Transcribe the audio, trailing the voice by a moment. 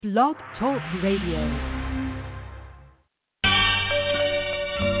Blog Talk Radio.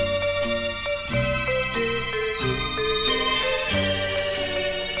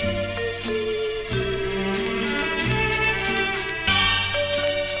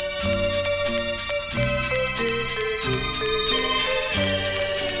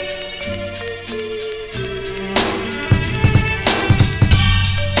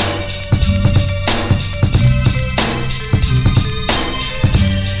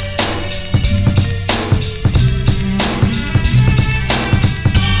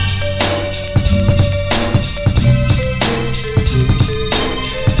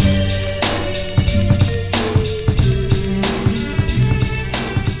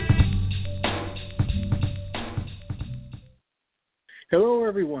 Hello,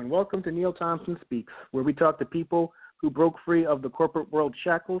 everyone. Welcome to Thompson Speaks, where we talk to people who broke free of the corporate world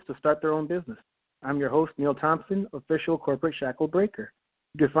shackles to start their own business. I'm your host, Neil Thompson, official corporate shackle breaker.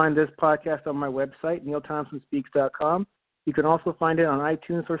 You can find this podcast on my website, neilthompsonspeaks.com. You can also find it on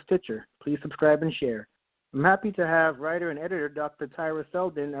iTunes or Stitcher. Please subscribe and share. I'm happy to have writer and editor Dr. Tyra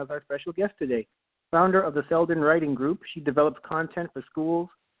Seldon as our special guest today. Founder of the Seldon Writing Group, she develops content for schools,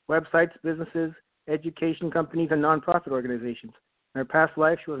 websites, businesses, education companies, and nonprofit organizations. In her past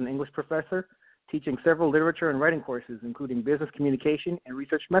life, she was an English professor, teaching several literature and writing courses, including business communication and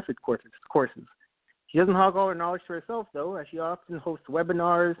research method courses. She doesn't hog all her knowledge to herself, though, as she often hosts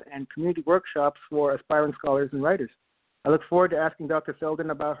webinars and community workshops for aspiring scholars and writers. I look forward to asking Dr. Seldon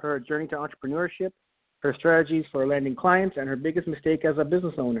about her journey to entrepreneurship, her strategies for landing clients, and her biggest mistake as a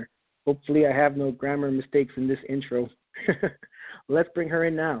business owner. Hopefully, I have no grammar mistakes in this intro. Let's bring her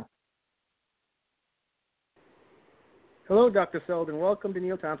in now. Hello, Dr. Seldon. Welcome to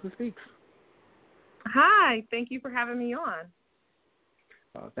Neil Thompson Speaks. Hi. Thank you for having me on.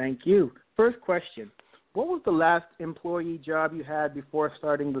 Thank you. First question. What was the last employee job you had before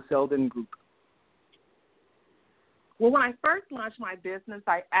starting the Seldon Group? Well, when I first launched my business,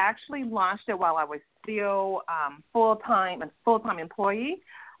 I actually launched it while I was still full-time employee.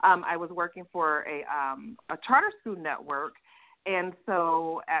 I was working for a charter school network. And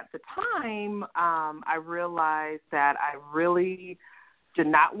so at the time, I realized that I really did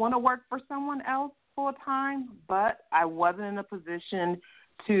not want to work for someone else full time, but I wasn't in a position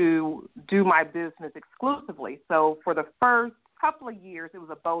to do my business exclusively. So for the first couple of years, it was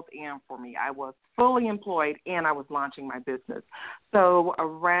a both and for me. I was fully employed and I was launching my business. So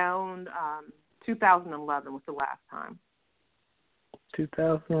around 2011 was the last time.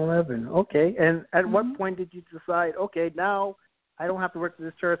 2011. Okay. And at what point did you decide, okay, now I don't have to work for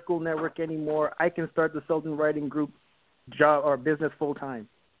this charter school network anymore. I can start the Seldon Writing Group job or business full time?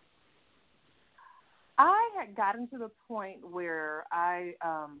 I had gotten to the point where I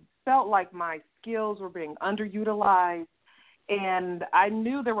felt like my skills were being underutilized, and I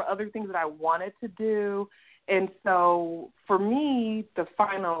knew there were other things that I wanted to do. And so for me, the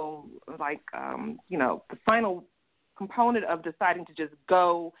final, the final component of deciding to just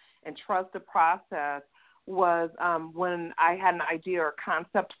go and trust the process was when I had an idea or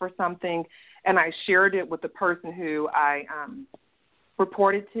concept for something, and I shared it with the person who I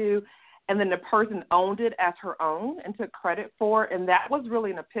reported to, and then the person owned it as her own and took credit for it, and that was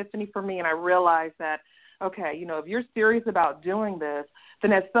really an epiphany for me, and I realized that, okay, if you're serious about doing this,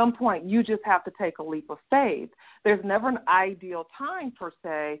 then at some point you just have to take a leap of faith. There's never an ideal time per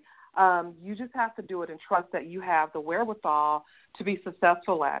se. You just have to do it and trust that you have the wherewithal to be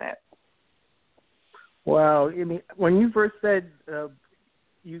successful at it. Wow. I mean, when you first said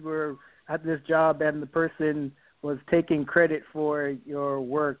you were at this job and the person was taking credit for your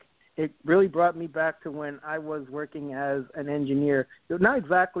work, it really brought me back to when I was working as an engineer. Not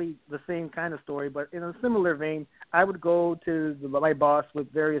exactly the same kind of story, but in a similar vein, I would go to my boss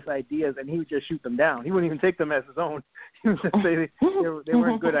with various ideas, and he would just shoot them down. He wouldn't even take them as his own. He would just say they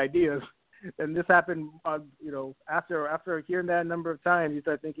weren't good ideas. And this happened, after hearing that a number of times, you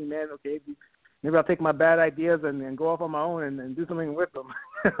start thinking, man, okay, maybe I'll take my bad ideas and go off on my own and do something with them.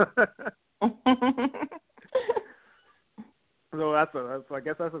 So I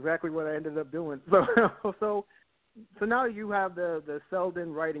guess that's exactly what I ended up doing. So now you have the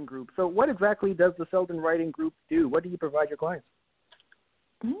Seldon Writing Group. So what exactly does the Seldon Writing Group do? What do you provide your clients?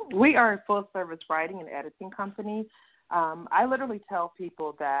 We are a full-service writing and editing company. I literally tell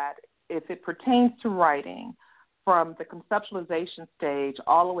people that if it pertains to writing, from the conceptualization stage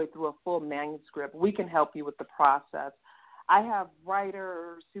all the way through a full manuscript, we can help you with the process. I have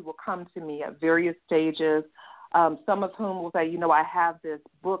writers who will come to me at various stages, some of whom will say, I have this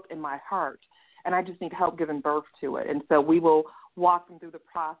book in my heart, and I just need help giving birth to it. And so we will walk them through the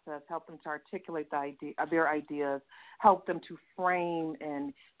process, help them to articulate their ideas, help them to frame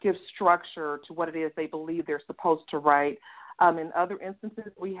and give structure to what it is they believe they're supposed to write. In other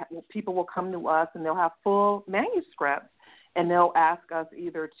instances, people will come to us and they'll have full manuscripts, and they'll ask us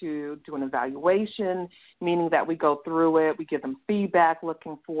either to do an evaluation, meaning that we go through it, we give them feedback,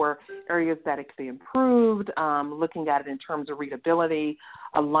 looking for areas that it could be improved, looking at it in terms of readability,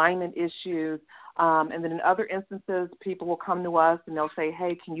 alignment issues. And then in other instances, people will come to us and they'll say,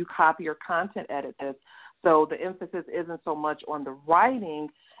 hey, can you copy or content edit this? So the emphasis isn't so much on the writing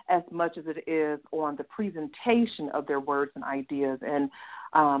as much as it is on the presentation of their words and ideas. And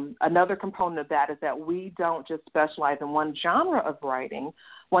another component of that is that we don't just specialize in one genre of writing.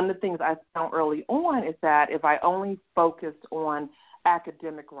 One of the things I found early on is that if I only focused on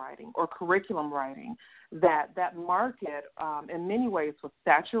academic writing or curriculum writing, that market in many ways was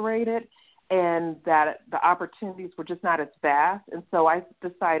saturated and that the opportunities were just not as vast. And so I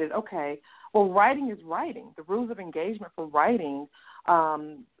decided, okay, well, writing is writing. The rules of engagement for writing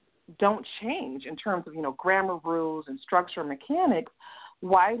don't change in terms of, grammar rules and structure and mechanics.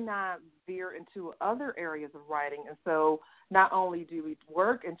 Why not veer into other areas of writing? And so not only do we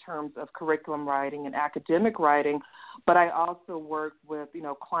work in terms of curriculum writing and academic writing, but I also work with,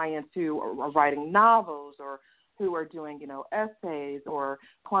 clients who are writing novels or who are doing, essays or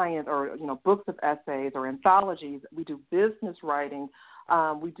clients or, books of essays or anthologies. We do business writing.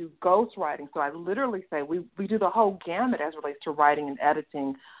 We do ghost writing. So I literally say we do the whole gamut as it relates to writing and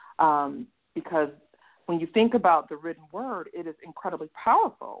editing because when you think about the written word, it is incredibly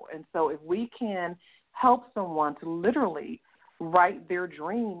powerful. And so if we can help someone to literally write their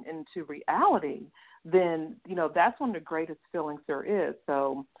dream into reality, then, that's one of the greatest feelings there is.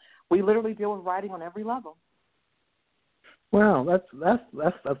 So we literally deal with writing on every level. Wow, that's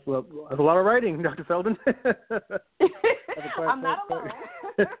a lot of writing, Dr. Seldon. I'm not alone.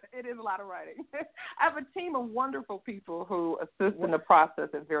 It is a lot of writing. I have a team of wonderful people who assist in the process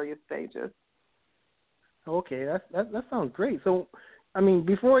at various stages. Okay, that sounds great. So,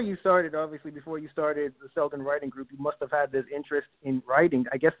 before you started the Seldon Writing Group, you must have had this interest in writing.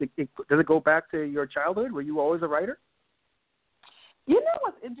 I guess, does it go back to your childhood? Were you always a writer? You know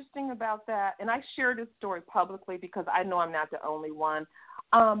what's interesting about that, and I share this story publicly because I know I'm not the only one.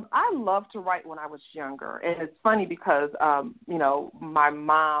 I loved to write when I was younger, and it's funny because, my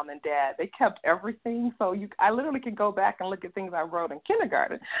mom and dad, they kept everything, so I literally can go back and look at things I wrote in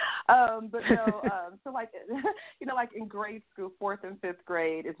kindergarten. So like in grade school, 4th and 5th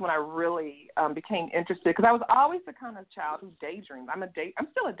grade is when I really became interested because I was always the kind of child who daydreamed. I'm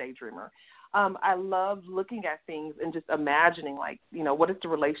still a daydreamer. I love looking at things and just imagining, what is the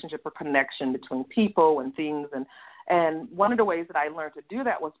relationship or connection between people and things. And one of the ways that I learned to do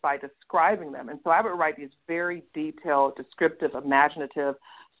that was by describing them. And so I would write these very detailed, descriptive, imaginative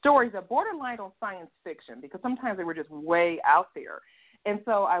stories that borderline on science fiction because sometimes they were just way out there. And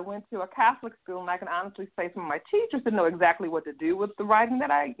so I went to a Catholic school, and I can honestly say some of my teachers didn't know exactly what to do with the writing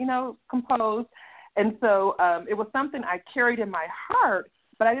that I, composed. And so it was something I carried in my heart,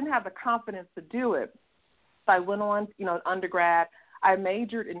 but I didn't have the confidence to do it. So I went on, undergrad. I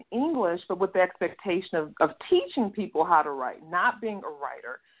majored in English, but with the expectation of teaching people how to write, not being a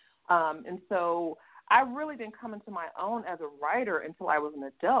writer. And so I really didn't come into my own as a writer until I was an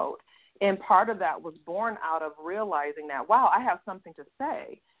adult. And part of that was born out of realizing that, wow, I have something to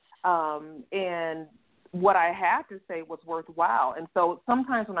say. And what I had to say was worthwhile. And so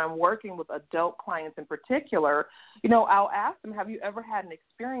sometimes when I'm working with adult clients in particular, I'll ask them, have you ever had an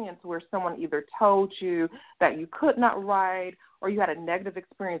experience where someone either told you that you could not write or you had a negative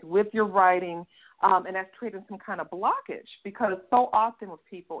experience with your writing, and that's creating some kind of blockage? Because so often with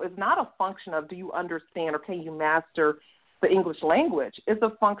people, it's not a function of do you understand or can you master the English language. It's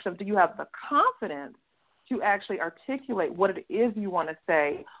a function of do you have the confidence to actually articulate what it is you want to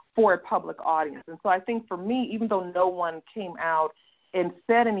say for a public audience. And so I think for me, even though no one came out and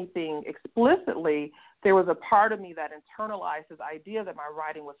said anything explicitly, there was a part of me that internalized this idea that my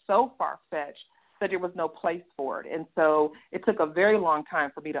writing was so far-fetched that there was no place for it. And so it took a very long time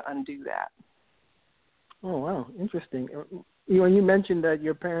for me to undo that. Oh, wow. Interesting. When you mentioned that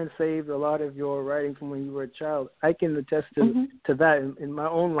your parents saved a lot of your writing from when you were a child, I can attest to that in my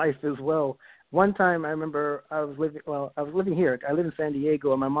own life as well. One time I remember I was living here. I live in San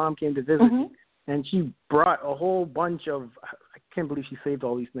Diego, and my mom came to visit me, and she brought a whole bunch of, I can't believe she saved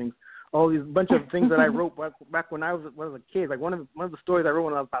all these things, bunch of things that I wrote back when I was a kid. Like one of the stories I wrote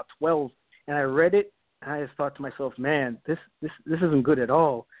when I was about 12, and I read it, And I just thought to myself, man, this isn't good at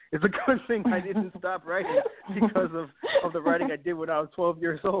all. It's a good thing I didn't stop writing because of the writing I did when I was 12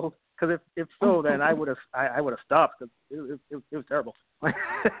 years old. Because if so, then I would have stopped. Cause it was terrible. But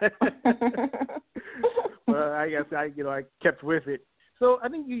I guess I kept with it. So I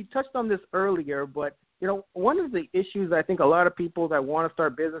think you touched on this earlier, but one of the issues I think a lot of people that want to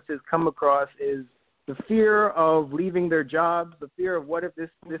start businesses come across is the fear of leaving their jobs, the fear of what if this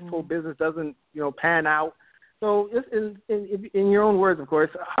whole business doesn't pan out. So in your own words, of course,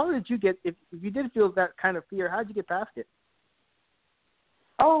 how did you get, if you did feel that kind of fear, how did you get past it?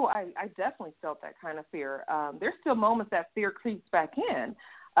 Oh, I definitely felt that kind of fear. There's still moments that fear creeps back in.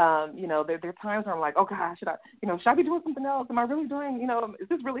 There are times where I'm like, oh gosh, should I be doing something else? Am I really doing, is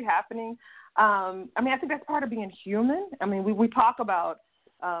this really happening? I think that's part of being human. We talk about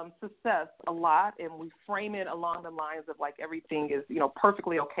success a lot, and we frame it along the lines of like everything is,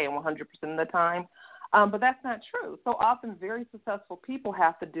 perfectly okay 100% of the time. But that's not true. So often very successful people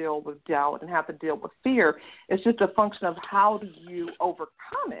have to deal with doubt and have to deal with fear. It's just a function of how do you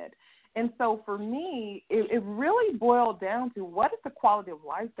overcome it. And so for me, it really boiled down to what is the quality of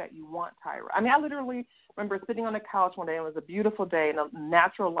life that you want, Tyra? I literally remember sitting on the couch one day, and it was a beautiful day, and the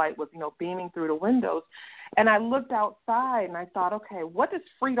natural light was, beaming through the windows. And I looked outside, and I thought, okay, what does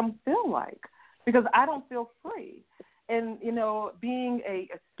freedom feel like? Because I don't feel free. And, being a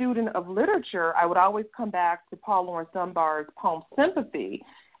student of literature, I would always come back to Paul Laurence Dunbar's poem Sympathy,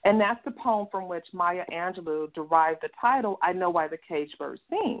 and that's the poem from which Maya Angelou derived the title, I Know Why the Caged Bird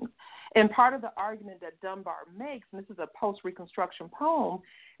Sings. And part of the argument that Dunbar makes, and this is a post-Reconstruction poem,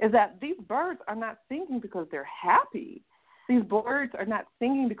 is that these birds are not singing because they're happy. These birds are not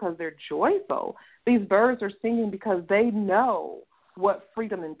singing because they're joyful. These birds are singing because they know what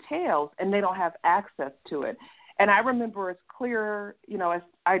freedom entails, and they don't have access to it. And I remember as clear, as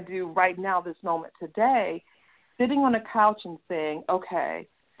I do right now, this moment today, sitting on a couch and saying, okay,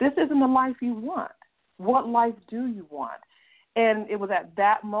 this isn't the life you want. What life do you want? And it was at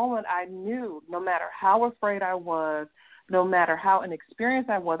that moment I knew no matter how afraid I was, no matter how inexperienced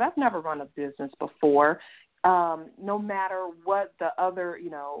I was, I've never run a business before, no matter what the other,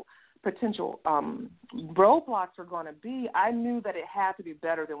 potential roadblocks were going to be, I knew that it had to be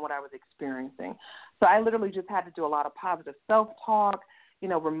better than what I was experiencing. So I literally just had to do a lot of positive self-talk,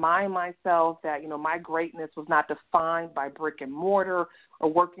 remind myself that, my greatness was not defined by brick and mortar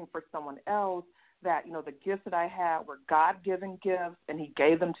or working for someone else, that, the gifts that I had were God-given gifts, and he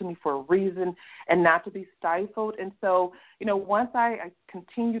gave them to me for a reason and not to be stifled. And so, once I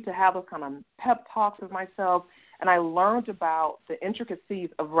continued to have those kind of pep talks with myself, and I learned about the intricacies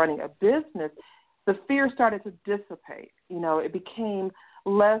of running a business, the fear started to dissipate. It became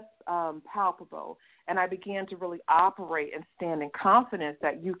less palpable, and I began to really operate and stand in confidence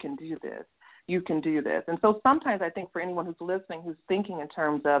that you can do this. You can do this. And so sometimes I think for anyone who's listening, who's thinking in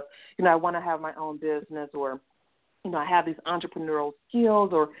terms of, I want to have my own business, or, I have these entrepreneurial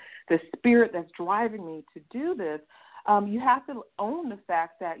skills or the spirit that's driving me to do this, you have to own the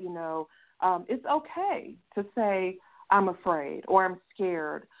fact that, it's okay to say I'm afraid, or I'm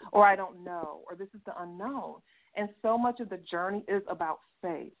scared, or I don't know, or this is the unknown. And so much of the journey is about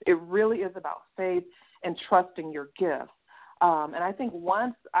faith. It really is about faith and trusting your gifts. And I think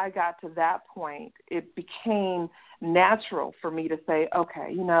once I got to that point, it became natural for me to say,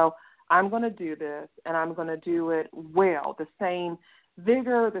 okay, I'm going to do this, and I'm going to do it well. The same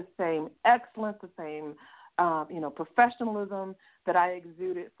vigor, the same excellence, the same, professionalism that I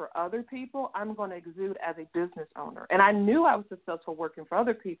exuded for other people, I'm going to exude as a business owner. And I knew I was successful working for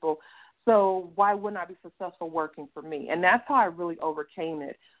other people, so why wouldn't I be successful working for me? And that's how I really overcame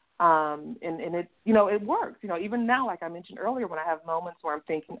it. And it, it works. Even now, like I mentioned earlier, when I have moments where I'm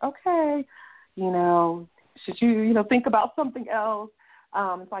thinking, okay, should you, think about something else?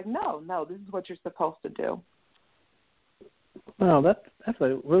 It's like, no, this is what you're supposed to do. Well, that's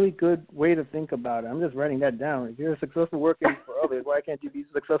a really good way to think about it. I'm just writing that down. If you're successful working for others, why can't you be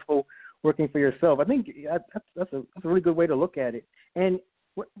successful working for yourself? I think that's a really good way to look at it. And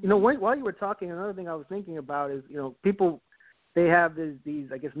while you were talking, another thing I was thinking about is people, they have these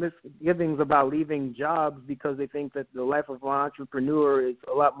I guess misgivings about leaving jobs because they think that the life of an entrepreneur is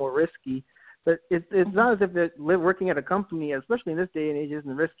a lot more risky. But it's not as if that working at a company, especially in this day and age,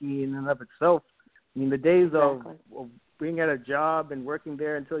 isn't risky in and of itself. The days Exactly. of being at a job and working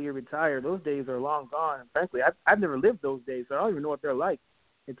there until you retire, those days are long gone. And frankly, I've never lived those days, so I don't even know what they're like.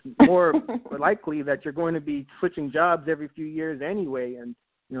 It's more likely that you're going to be switching jobs every few years anyway. And,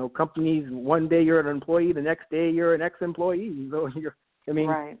 companies, one day you're an employee, the next day you're an ex-employee. So I mean,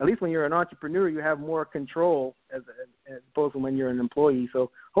 right. At least when you're an entrepreneur, you have more control as opposed to when you're an employee. So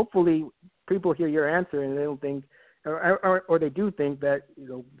hopefully people hear your answer and they don't think, or they do think that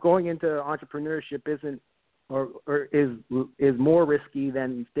going into entrepreneurship isn't or is more risky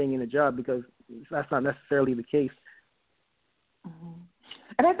than staying in a job, because that's not necessarily the case. Mm-hmm.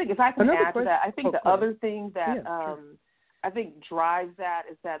 And I think if I can add to that, I think the other thing that sure. I think drives that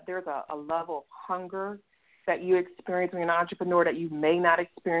is that there's a level of hunger that you experience when you're an entrepreneur that you may not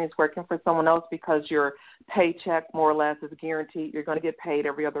experience working for someone else, because your paycheck more or less is guaranteed. You're going to get paid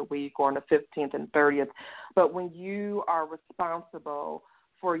every other week or on the 15th and 30th. But when you are responsible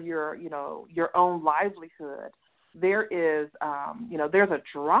for your own livelihood, there is, there's a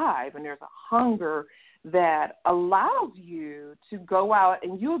drive and there's a hunger that allows you to go out,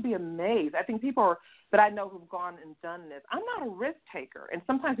 and you'll be amazed. I think people that I know who've gone and done this, I'm not a risk taker, and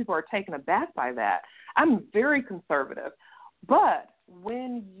sometimes people are taken aback by that. I'm very conservative. But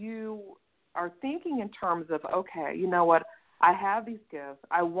when you are thinking in terms of, okay, you know what, I have these gifts,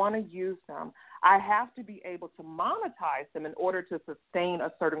 I want to use them, I have to be able to monetize them in order to sustain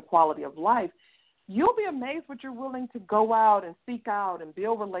a certain quality of life, you'll be amazed what you're willing to go out and seek out and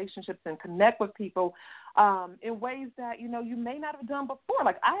build relationships and connect with people in ways that, you may not have done before.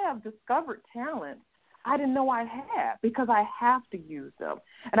 Like, I have discovered talents I didn't know I had because I have to use them,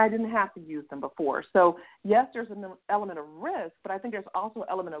 and I didn't have to use them before. So, yes, there's an element of risk, but I think there's also an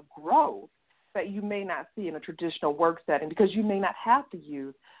element of growth that you may not see in a traditional work setting because you may not have to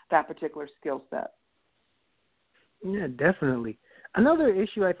use that particular skill set. Yeah, definitely. Another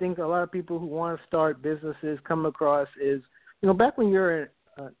issue I think a lot of people who want to start businesses come across is, back when you're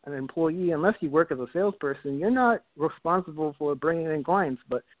an employee, unless you work as a salesperson, you're not responsible for bringing in clients.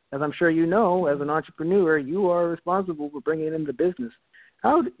 But as I'm sure you know, as an entrepreneur, you are responsible for bringing in the business.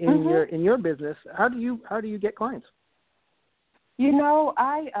 How in your business, how do you get clients?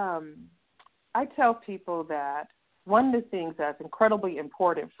 I tell people that one of the things that's incredibly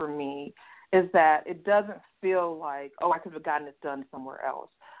important for me is that it doesn't feel like, I could have gotten this done somewhere else.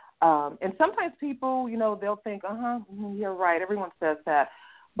 And sometimes people, they'll think, you're right, everyone says that.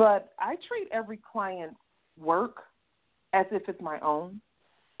 But I treat every client's work as if it's my own.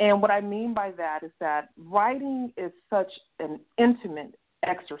 And what I mean by that is that writing is such an intimate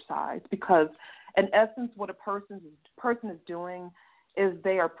exercise because, in essence, what a person is doing is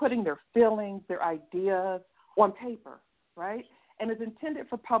they are putting their feelings, their ideas on paper, right? And it's intended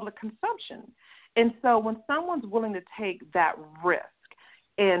for public consumption. And so when someone's willing to take that risk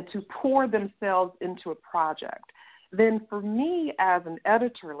and to pour themselves into a project, then for me as an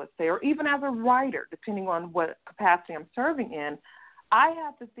editor, let's say, or even as a writer, depending on what capacity I'm serving in, I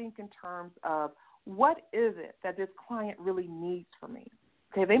have to think in terms of what is it that this client really needs from me.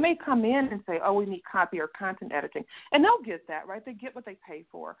 Okay, they may come in and say, we need copy or content editing, and they'll get that, right? They get what they pay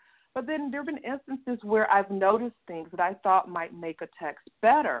for. But then there have been instances where I've noticed things that I thought might make a text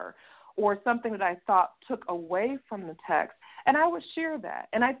better or something that I thought took away from the text, and I would share that.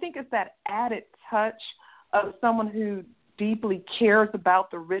 And I think it's that added touch of someone who deeply cares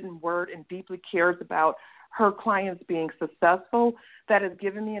about the written word and deeply cares about her clients being successful that has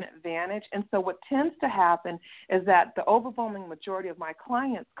given me an advantage. And so what tends to happen is that the overwhelming majority of my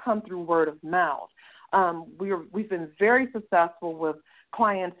clients come through word of mouth. We've been very successful with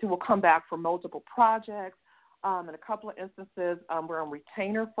clients who will come back for multiple projects. In a couple of instances, we're on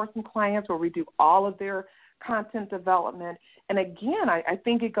retainer for some clients where we do all of their content development. And again, I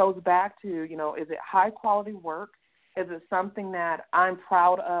think it goes back to, is it high quality work? Is it something that I'm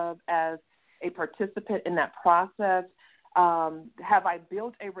proud of as a participant in that process? Have I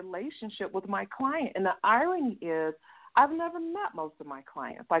built a relationship with my client? And the irony is I've never met most of my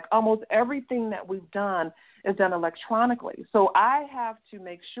clients. Like almost everything that we've done is done electronically. So I have to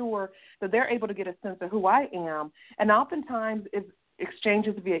make sure that they're able to get a sense of who I am. And oftentimes it's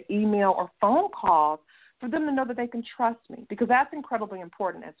exchanges via email or phone calls for them to know that they can trust me, because that's incredibly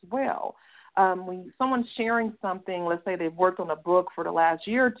important as well. When someone's sharing something, let's say they've worked on a book for the last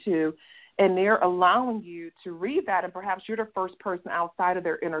year or two, and they're allowing you to read that, and perhaps you're the first person outside of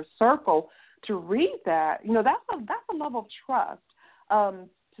their inner circle to read that, that's a level of trust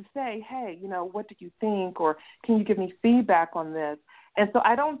to say, hey, what did you think, or can you give me feedback on this? And so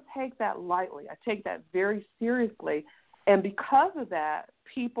I don't take that lightly. I take that very seriously. And because of that,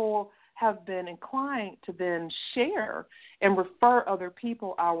 people have been inclined to then share and refer other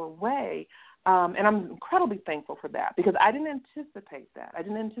people our way. And I'm incredibly thankful for that because I didn't anticipate that. I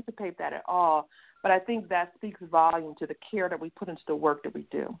didn't anticipate that at all. But I think that speaks volume to the care that we put into the work that we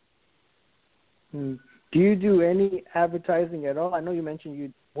do. Do you do any advertising at all? I know you mentioned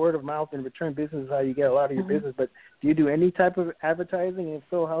you word of mouth and return business is how you get a lot of your business, but do you do any type of advertising? And if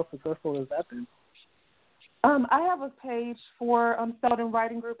so, how successful has that been? I have a page for Seldon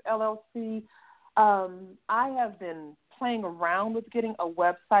Writing Group, LLC. I have been playing around with getting a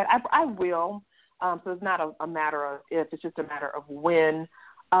website. I will, so it's not a matter of if, it's just a matter of when.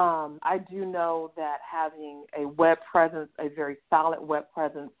 I do know that having a web presence, a very solid web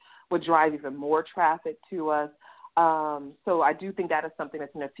presence, would drive even more traffic to us. So I do think that is something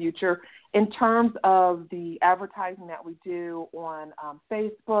that's in the future. In terms of the advertising that we do on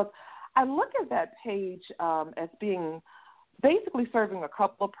Facebook, I look at that page as being basically serving a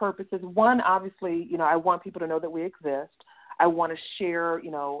couple of purposes. One, obviously, I want people to know that we exist. I want to share,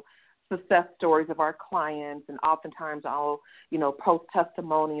 success stories of our clients, and oftentimes I'll, post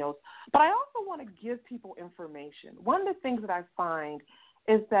testimonials. But I also want to give people information. One of the things that I find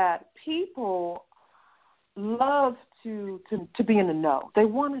is that people love to be in the know. They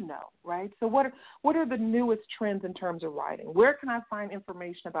want to know, right? So what are the newest trends in terms of writing? Where can I find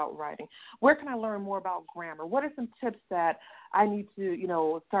information about writing? Where can I learn more about grammar? What are some tips that I need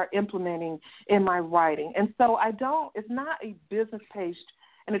to, start implementing in my writing? And so it's not a business page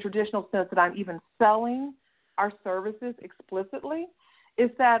in a traditional sense that I'm even selling our services explicitly.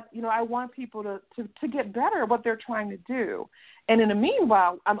 It's that, I want people to get better at what they're trying to do. And in the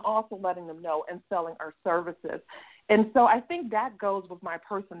meanwhile, I'm also letting them know and selling our services. And so I think that goes with my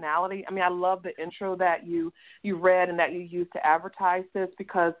personality. I mean, I love the intro that you read and that you used to advertise this,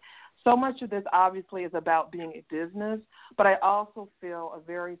 because so much of this obviously is about being a business, but I also feel a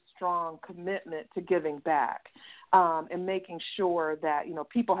very strong commitment to giving back and making sure that,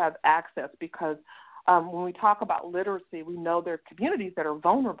 people have access, because when we talk about literacy, we know there are communities that are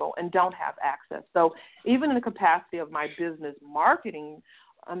vulnerable and don't have access. So even in the capacity of my business marketing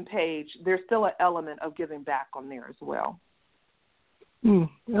page, there's still an element of giving back on there as well.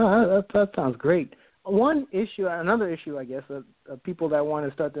 That sounds great. Another issue, I guess, of people that want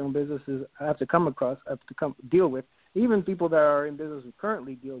to start their own businesses have to deal with, even people that are in business who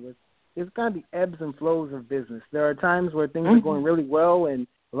currently deal with, is kind of the ebbs and flows of business. There are times where things are going really well and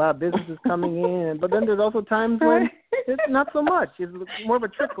a lot of business is coming in, but then there's also times when it's not so much. It's more of a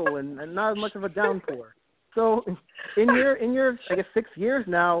trickle and not as much of a downpour. So in your I guess 6 years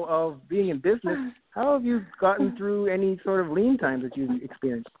now of being in business, how have you gotten through any sort of lean times that you've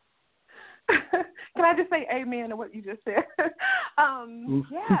experienced? Can I just say amen to what you just said?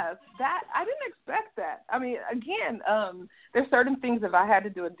 Yes, that I didn't expect that. I mean, again, there's certain things if I had to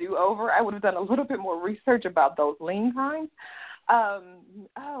do a do-over, I would have done a little bit more research about those lean times.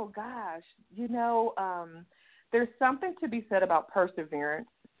 Oh gosh, there's something to be said about perseverance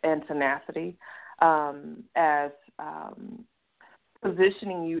and tenacity as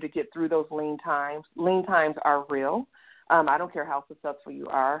positioning you to get through those lean times. Lean times are real. I don't care how successful you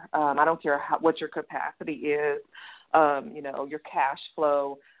are. I don't care what your capacity is, your cash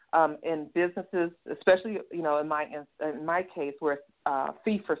flow. In businesses, especially, in my case, where it's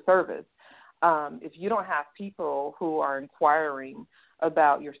fee for service, if you don't have people who are inquiring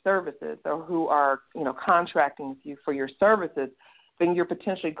about your services or who are, contracting with you for your services, then you're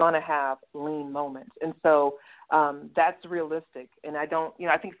potentially going to have lean moments. And so that's realistic. And I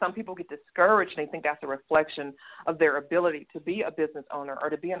think some people get discouraged and they think that's a reflection of their ability to be a business owner or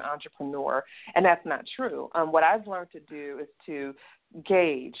to be an entrepreneur. And that's not true. What I've learned to do is to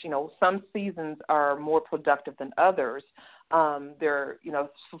gauge, some seasons are more productive than others.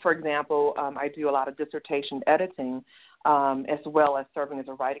 For example, I do a lot of dissertation editing, as well as serving as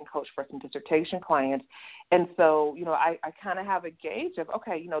a writing coach for some dissertation clients. And so, I kind of have a gauge of,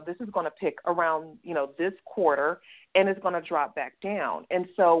 okay, this is going to pick around, this quarter, and it's going to drop back down. And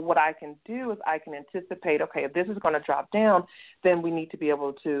so what I can do is I can anticipate, okay, if this is going to drop down, then we need to be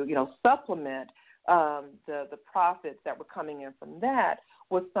able to, supplement the profits that were coming in from that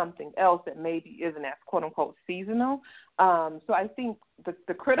with something else that maybe isn't as quote unquote seasonal. So I think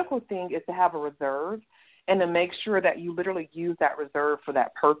the critical thing is to have a reserve and to make sure that you literally use that reserve for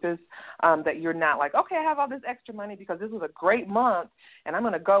that purpose, that you're not like, okay, I have all this extra money because this was a great month and I'm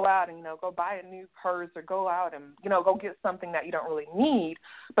going to go out and, go buy a new purse or go out and, go get something that you don't really need.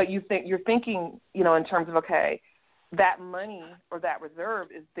 But you're thinking, in terms of, okay, that money or that reserve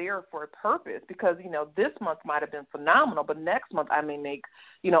is there for a purpose because, this month might have been phenomenal, but next month I may make,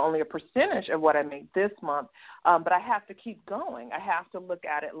 only a percentage of what I made this month. But I have to keep going. I have to look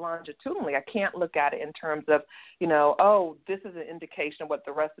at it longitudinally. I can't look at it in terms of, this is an indication of what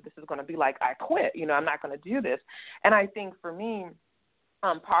the rest of this is going to be like. I quit. I'm not going to do this. And I think for me,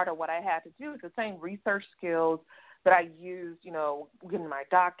 part of what I had to do is the same research skills, that I used, getting my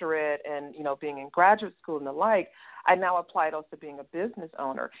doctorate and, being in graduate school and the like, I now apply those to being a business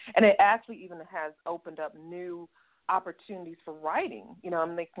owner. And it actually even has opened up new opportunities for writing.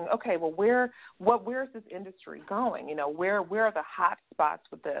 I'm thinking, okay, well, where is this industry going? Where are the hot spots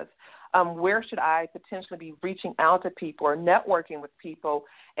with this? Where should I potentially be reaching out to people or networking with people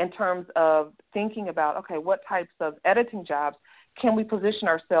in terms of thinking about, okay, what types of editing jobs can we position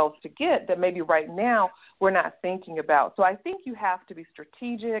ourselves to get that maybe right now we're not thinking about? So I think you have to be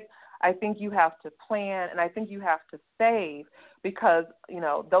strategic. I think you have to plan, and I think you have to save because,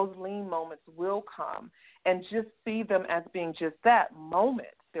 those lean moments will come, and just see them as being just that,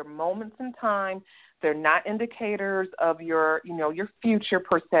 moments. They're moments in time. They're not indicators of your future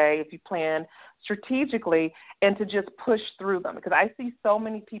per se if you plan strategically, and to just push through them. Because I see so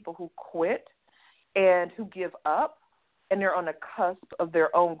many people who quit and who give up, and they're on the cusp of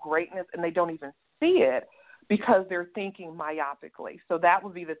their own greatness, and they don't even see it because they're thinking myopically. So that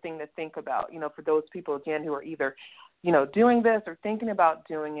would be the thing to think about, for those people, again, who are either, doing this or thinking about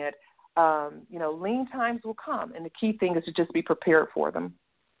doing it. Lean times will come, and the key thing is to just be prepared for them.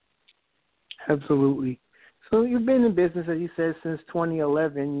 Absolutely. So you've been in business, as you said, since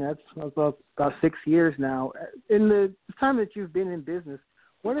 2011. That's about 6 years now. In the time that you've been in business,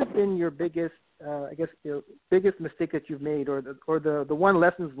 what has been your biggest, your biggest mistake that you've made, or the one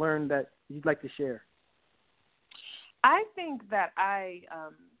lessons learned that you'd like to share? I think that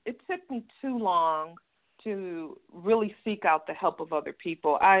it took me too long to really seek out the help of other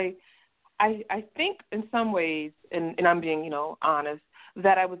people. I think in some ways, and I'm being, honest,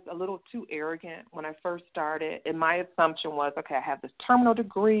 that I was a little too arrogant when I first started. And my assumption was, okay, I have this terminal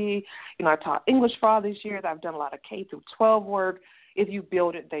degree. I taught English for all these years. I've done a lot of K through 12 work. If you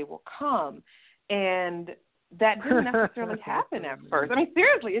build it, they will come. And that didn't necessarily happen at first. I mean,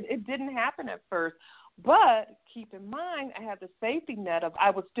 seriously, it didn't happen at first. But keep in mind, I had the safety net of I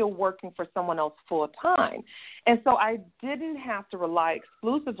was still working for someone else full time. And so I didn't have to rely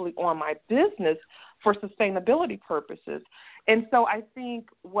exclusively on my business for sustainability purposes. And so I think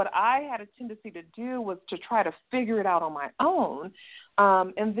what I had a tendency to do was to try to figure it out on my own.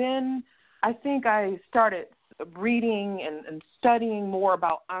 And then I think I started reading and studying more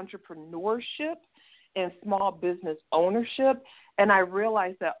about entrepreneurship and small business ownership. And I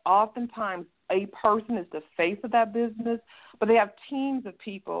realized that oftentimes a person is the face of that business, but they have teams of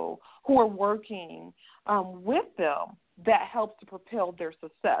people who are working with them that helps to propel their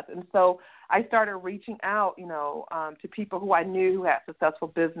success. And so I started reaching out, to people who I knew who had successful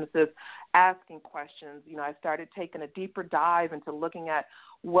businesses, asking questions. I started taking a deeper dive into looking at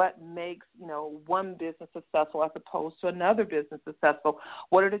what makes, one business successful as opposed to another business successful.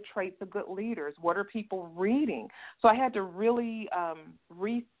 What are the traits of good leaders? What are people reading? So I had to really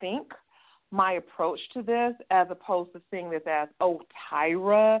rethink my approach to this, as opposed to seeing this as,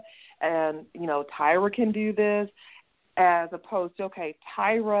 Tyra, and, Tyra can do this, as opposed to, okay,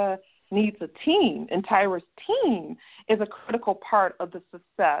 Tyra needs a team, and Tyra's team is a critical part of the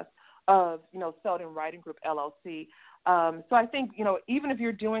success of, Seldon Writing Group, LLC. So I think, even if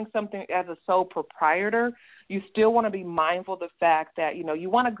you're doing something as a sole proprietor, you still want to be mindful of the fact that, you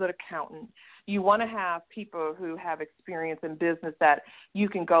want a good accountant. You want to have people who have experience in business that you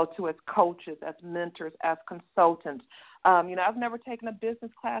can go to as coaches, as mentors, as consultants. I've never taken a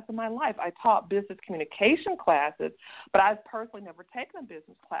business class in my life. I taught business communication classes, but I've personally never taken a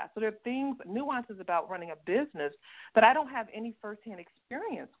business class. So there are things, nuances about running a business that I don't have any firsthand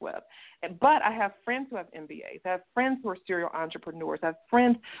experience with. But I have friends who have MBAs. I have friends who are serial entrepreneurs. I have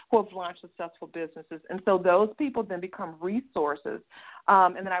friends who have launched successful businesses. And so those people then become resources.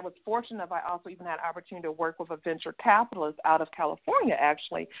 And then I was fortunate enough, I also even had an opportunity to work with a venture capitalist out of California,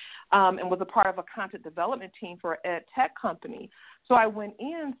 actually, and was a part of a content development team for an ed tech company. So I went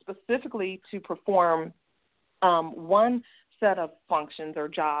in specifically to perform one set of functions or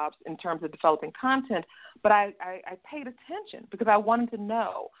jobs in terms of developing content, but I paid attention because I wanted to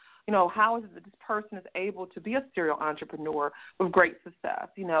know, how is it that this person is able to be a serial entrepreneur with great success,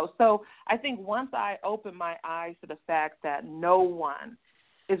 So I think once I opened my eyes to the fact that no one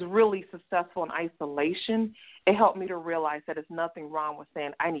is really successful in isolation, it helped me to realize that there's nothing wrong with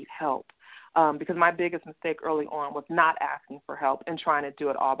saying I need help. Because my biggest mistake early on was not asking for help and trying to do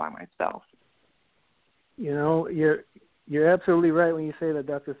it all by myself. You're absolutely right when you say that,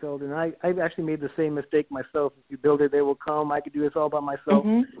 Dr. Seldon. I've actually made the same mistake myself. If you build it, they will come. I could do this all by myself.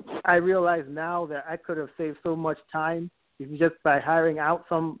 Mm-hmm. I realize now that I could have saved so much time just by hiring out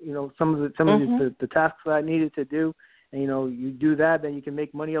some of the tasks that I needed to do. And, you do that, then you can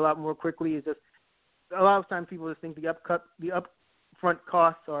make money a lot more quickly. It's just a lot of times people just think the upfront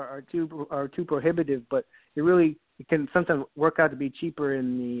costs are too prohibitive, but it really, it can sometimes work out to be cheaper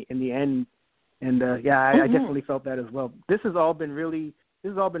in the end. And I definitely felt that as well. This has all been really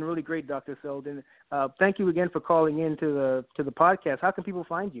great, Dr. Seldon. Thank you again for calling in to the podcast. How can people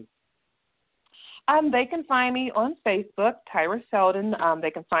find you? They can find me on Facebook, Tyra Seldon.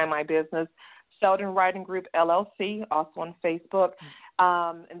 They can find my business, Seldon Writing Group, LLC, also on Facebook.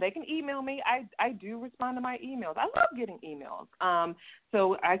 And they can email me. I do respond to my emails. I love getting emails.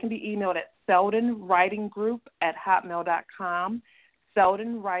 So I can be emailed at seldonwritinggroup@hotmail.com,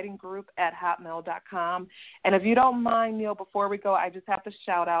 seldonwritinggroup@hotmail.com. And if you don't mind, Neil, before we go, I just have to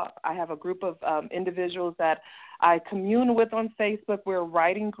shout out, I have a group of individuals that I commune with on Facebook. We're a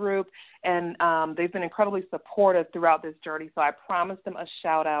writing group, and they've been incredibly supportive throughout this journey. So I promised them a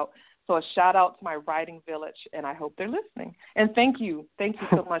shout out. So a shout out to my writing village, and I hope they're listening. And thank you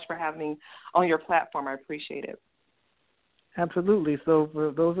so much for having me on your platform. I appreciate it. Absolutely. So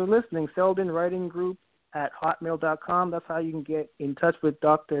for those who are listening, Seldon Writing Group @hotmail.com. That's how you can get in touch with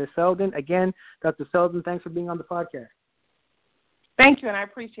Dr. Seldon. Again, Dr. Seldon, thanks for being on the podcast. Thank you, and I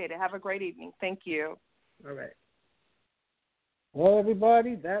appreciate it. Have a great evening. Thank you. All right. Well,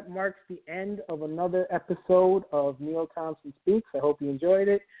 everybody, that marks the end of another episode of Neil Thompson Speaks. I hope you enjoyed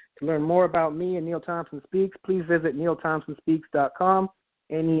it. To learn more about me and Neil Thompson Speaks, please visit neilthompsonspeaks.com,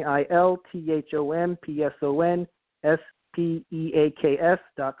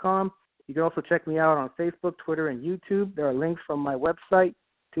 neilthompsonspeaks.com. You can also check me out on Facebook, Twitter, and YouTube. There are links from my website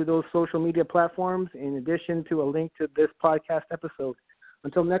to those social media platforms, in addition to a link to this podcast episode.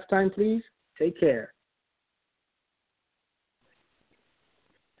 Until next time, please take care.